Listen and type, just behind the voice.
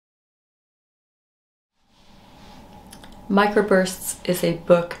Microbursts is a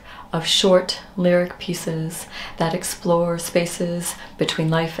book of short lyric pieces that explore spaces between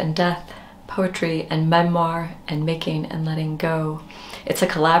life and death, poetry and memoir, and making and letting go. It's a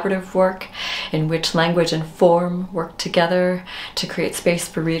collaborative work in which language and form work together to create space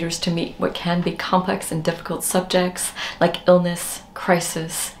for readers to meet what can be complex and difficult subjects like illness,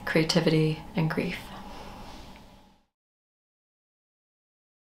 crisis, creativity, and grief.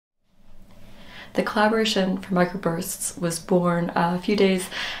 The collaboration for Microbursts was born a few days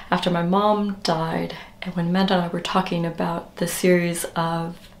after my mom died, and when Amanda and I were talking about the series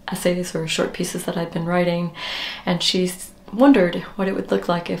of essays or short pieces that I'd been writing, and she wondered what it would look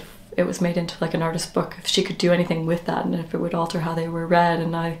like if it was made into like an artist book, if she could do anything with that and if it would alter how they were read.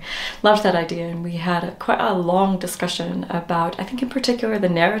 And I loved that idea, and we had quite a long discussion about, I think in particular, the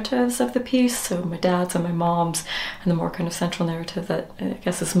narratives of the piece, so my dad's and my mom's, and the more kind of central narrative that I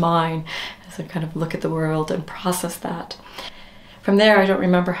guess is mine, as I kind of look at the world and process that. From there, I don't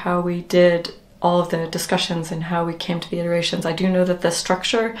remember how we did all of the discussions and how we came to the iterations. I do know that the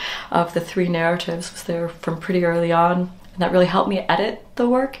structure of the three narratives was there from pretty early on, and that really helped me edit the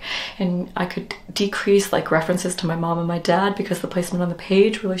work, and I could decrease like references to my mom and my dad because the placement on the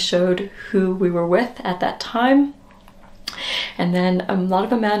page really showed who we were with at that time. And then a lot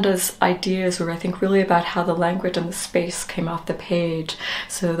of Amanda's ideas were, I think, really about how the language and the space came off the page.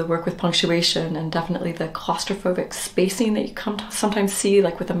 So the work with punctuation and definitely the claustrophobic spacing that you sometimes see,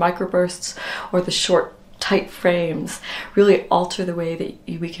 like with the microbursts or the short, tight frames, really alter the way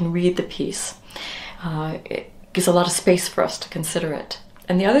that we can read the piece. It gives a lot of space for us to consider it.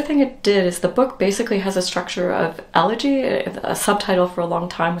 And the other thing it did is the book basically has a structure of elegy. A subtitle for a long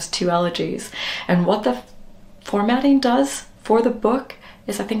time was 2 elegies. And what the formatting does for the book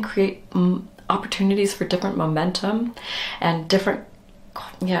is, I think, create opportunities for different momentum and different,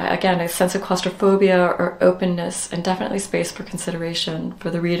 again, a sense of claustrophobia or openness, and definitely space for consideration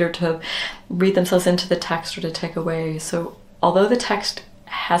for the reader to read themselves into the text or to take away. So although the text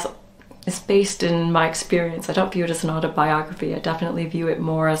is based in my experience, I don't view it as an autobiography. I definitely view it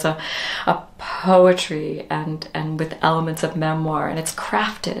more as a poetry and with elements of memoir, and it's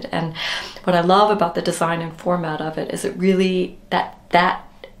crafted. And what I love about the design and format of it is it really, that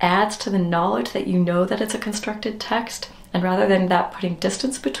adds to the knowledge that you know that it's a constructed text. And rather than that putting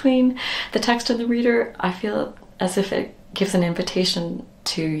distance between the text and the reader, I feel as if it gives an invitation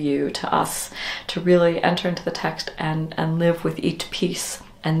to you, to us, to really enter into the text and live with each piece,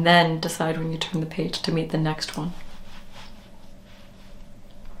 and then decide when you turn the page to meet the next one.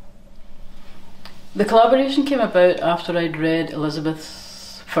 The collaboration came about after I'd read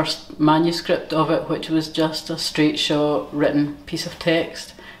Elizabeth's first manuscript of it, which was just a straight shot written piece of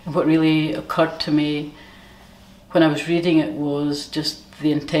text. And what really occurred to me when I was reading it was just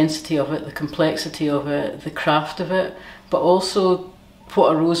the intensity of it, the complexity of it, the craft of it, but also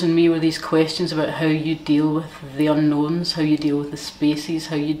what arose in me were these questions about how you deal with the unknowns, how you deal with the spaces,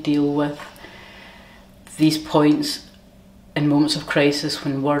 how you deal with these points in moments of crisis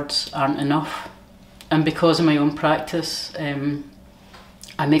when words aren't enough. And because of my own practice,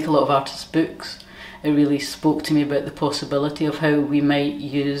 I make a lot of artists' books. It really spoke to me about the possibility of how we might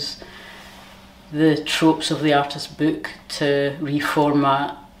use the tropes of the artist's book to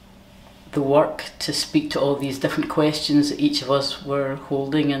reformat the work to speak to all these different questions that each of us were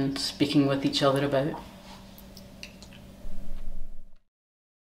holding and speaking with each other about.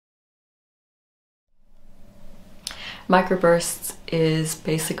 Microbursts is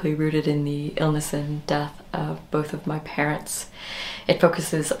basically rooted in the illness and death of both of my parents. It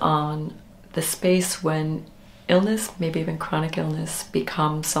focuses on the space when illness, maybe even chronic illness,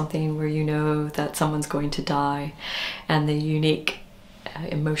 becomes something where you know that someone's going to die, and the unique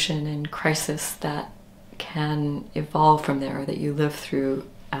emotion and crisis that can evolve from there, that you live through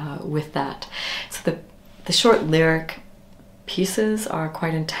with that. So the short lyric pieces are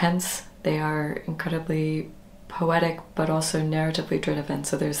quite intense. They are incredibly poetic, but also narratively driven.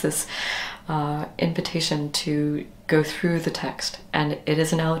 So there's this invitation to go through the text, and it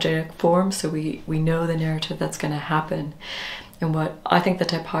is an elegiac form, so we know the narrative that's going to happen. And what I think the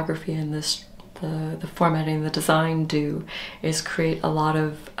typography and the formatting, the design do is create a lot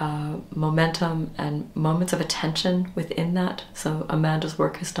of momentum and moments of attention within that. So Amanda's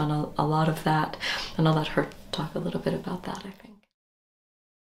work has done a lot of that, and I'll let her talk a little bit about that, I think.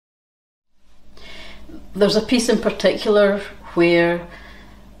 There's a piece in particular where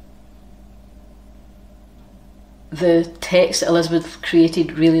the text that Elizabeth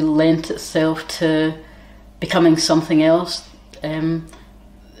created really lent itself to becoming something else.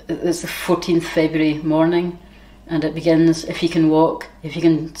 It's the 14th February morning, And it begins, if he can walk, if he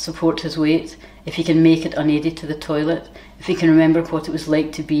can support his weight, if he can make it unaided to the toilet, if he can remember what it was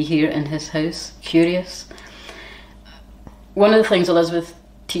like to be here in his house, curious. One of the things Elizabeth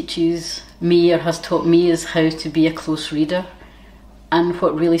teaches me, or has taught me, is how to be a close reader. And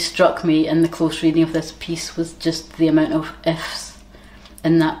what really struck me in the close reading of this piece was just the amount of ifs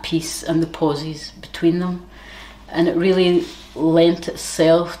in that piece and the pauses between them. And it really lent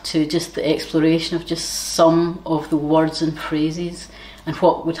itself to just the exploration of just some of the words and phrases, and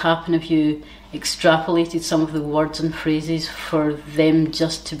what would happen if you extrapolated some of the words and phrases for them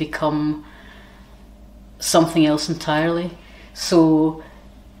just to become something else entirely. So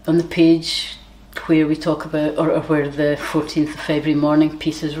on the page where we talk about, or where the 14th of February morning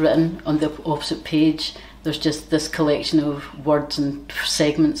piece is written, on the opposite page there's just this collection of words and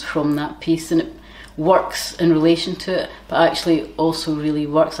segments from that piece, and it works in relation to it, but actually also really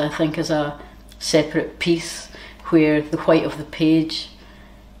works, I think, as a separate piece where the white of the page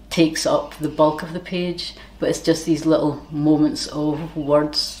takes up the bulk of the page, but it's just these little moments of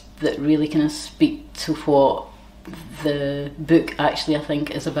words that really kind of speak to what the book actually, I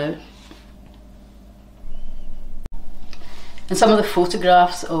think, is about. And some of the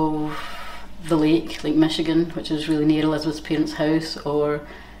photographs of the lake, Lake Michigan, which is really near Elizabeth's parents' house, or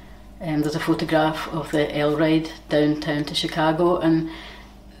there's a photograph of the L ride downtown to Chicago, and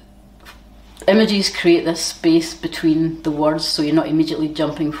images create this space between the words, so you're not immediately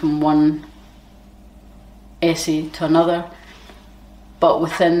jumping from one essay to another, but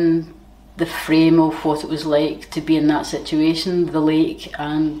within the frame of what it was like to be in that situation, the lake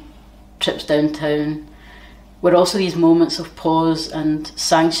and trips downtown, were also these moments of pause and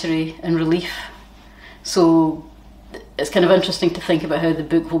sanctuary and relief. So it's kind of interesting to think about how the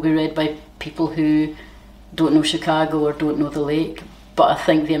book will be read by people who don't know Chicago or don't know the lake, but I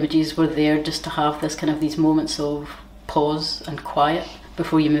think the images were there just to have this kind of these moments of pause and quiet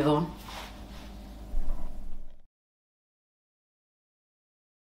before you move on.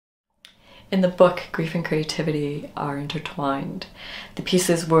 In the book, grief and creativity are intertwined. The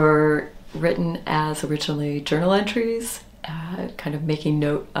pieces were written as originally journal entries, kind of making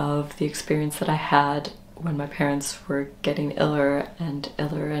note of the experience that I had when my parents were getting iller, and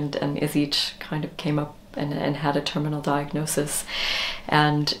as each kind of came up and had a terminal diagnosis.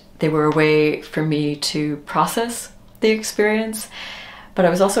 And they were a way for me to process the experience. But I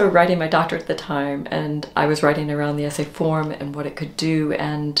was also writing my doctorate at the time, and I was writing around the essay form and what it could do,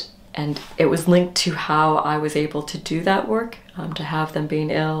 and it was linked to how I was able to do that work, to have them being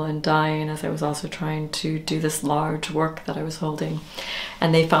ill and dying as I was also trying to do this large work that I was holding.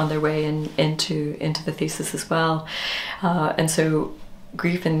 And they found their way into the thesis as well. And so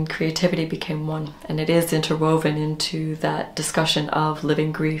grief and creativity became one, and it is interwoven into that discussion of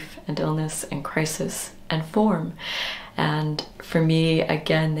living grief and illness and crisis and form. And for me,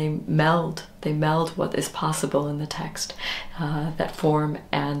 again, they meld what is possible in the text. That form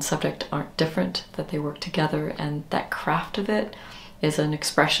and subject aren't different, that they work together, and that craft of it is an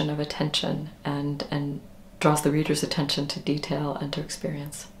expression of attention and draws the reader's attention to detail and to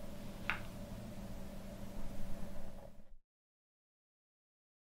experience.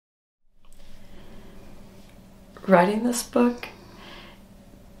 Writing this book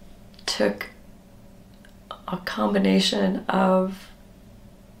took a combination of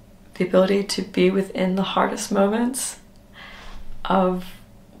the ability to be within the hardest moments of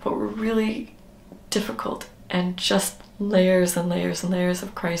what were really difficult and just layers and layers and layers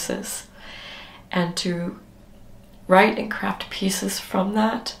of crisis, and to write and craft pieces from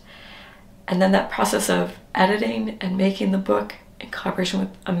that. And then that process of editing and making the book in collaboration with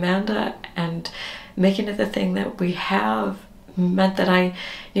Amanda and making it the thing that we have meant that I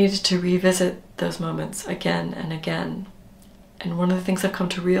needed to revisit those moments again and again. And one of the things I've come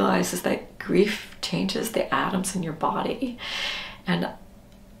to realize is that grief changes the atoms in your body. And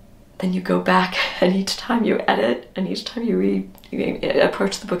then you go back, and each time you edit and each time you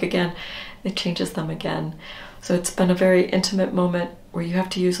approach the book again, it changes them again. So it's been a very intimate moment where you have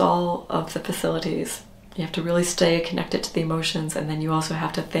to use all of the facilities. You have to really stay connected to the emotions, and then you also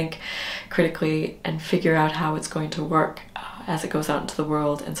have to think critically and figure out how it's going to work as it goes out into the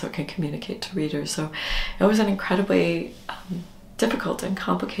world, and so it can communicate to readers. So it was an incredibly difficult and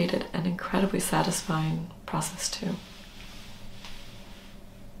complicated and incredibly satisfying process too.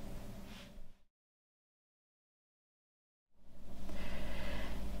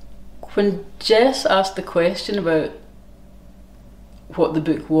 When Jess asked the question about what the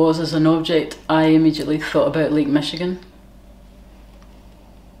book was as an object, I immediately thought about Lake Michigan.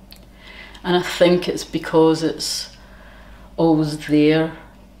 And I think it's because it's always there,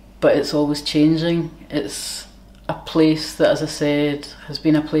 but it's always changing. It's a place that, as I said, has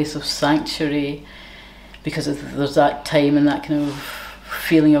been a place of sanctuary, because there's that time and that kind of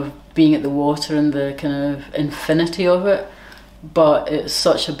feeling of being at the water and the kind of infinity of it. But it's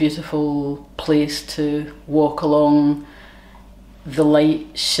such a beautiful place to walk along. The light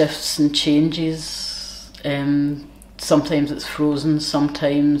shifts and changes. Sometimes it's frozen,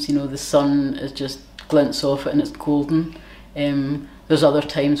 sometimes, you know, the sun is just glints off it and it's golden. There's other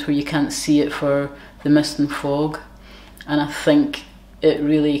times where you can't see it for the mist and fog. And I think it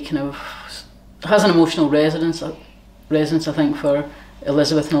really kind of has an emotional resonance, I think, for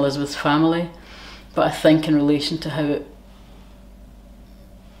Elizabeth and Elizabeth's family. But I think in relation to how it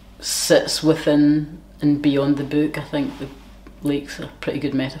sits within and beyond the book, I think the lake's a pretty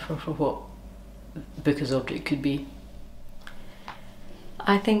good metaphor for what the book as object could be.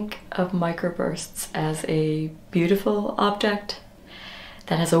 I think of microbursts as a beautiful object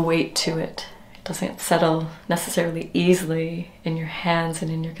that has a weight to it. It doesn't settle necessarily easily in your hands and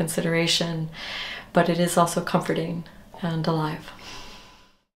in your consideration, but it is also comforting and alive.